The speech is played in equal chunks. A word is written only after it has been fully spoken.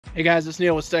Hey guys, it's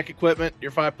Neal with Steck Equipment,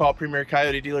 your 5-paw premier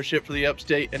Coyote dealership for the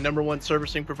upstate and #1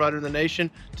 servicing provider in the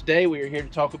nation. Today we are here to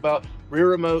talk about rear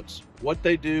remotes, what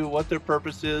they do, what their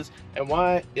purpose is, and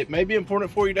why it may be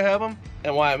important for you to have them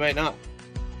and why it may not.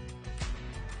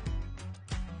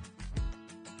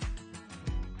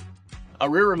 A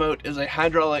rear remote is a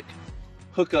hydraulic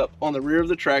hookup on the rear of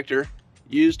the tractor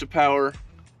used to power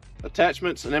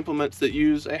attachments and implements that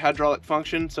use a hydraulic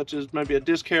function, such as maybe a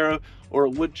disc harrow or a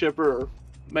wood chipper or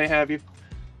may have you.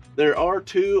 There are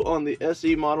two on the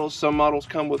SE models. Some models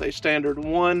come with a standard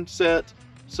 1 set.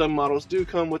 Some models do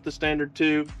come with the standard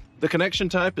 2. The connection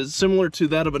type is similar to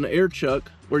that of an air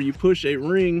chuck, where you push a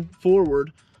ring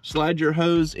forward, slide your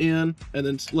hose in, and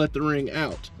then let the ring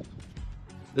out.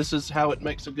 This is how it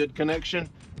makes a good connection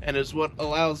and is what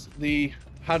allows the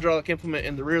hydraulic implement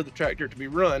in the rear of the tractor to be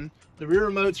run. The rear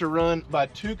remotes are run by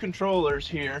 2 controllers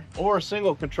here, or a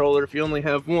single controller if you only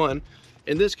have one.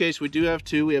 In this case, we do have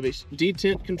 2. We have a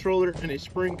detent controller and a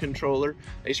spring controller.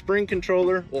 A spring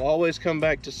controller will always come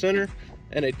back to center,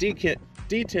 and a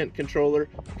detent controller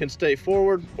can stay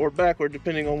forward or backward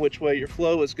depending on which way your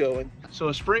flow is going. So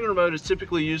a spring remote is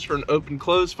typically used for an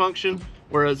open-close function,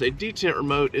 whereas a detent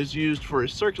remote is used for a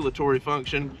circulatory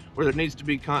function where there needs to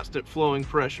be constant flowing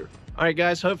pressure. All right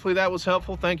guys, hopefully that was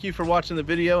helpful. Thank you for watching the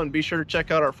video, and be sure to check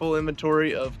out our full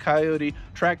inventory of KIOTI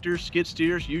tractors, skid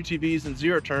steers, UTVs, and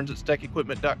zero turns at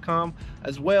steckequipment.com,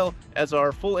 as well as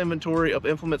our full inventory of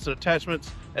implements and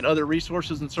attachments and other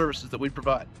resources and services that we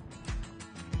provide.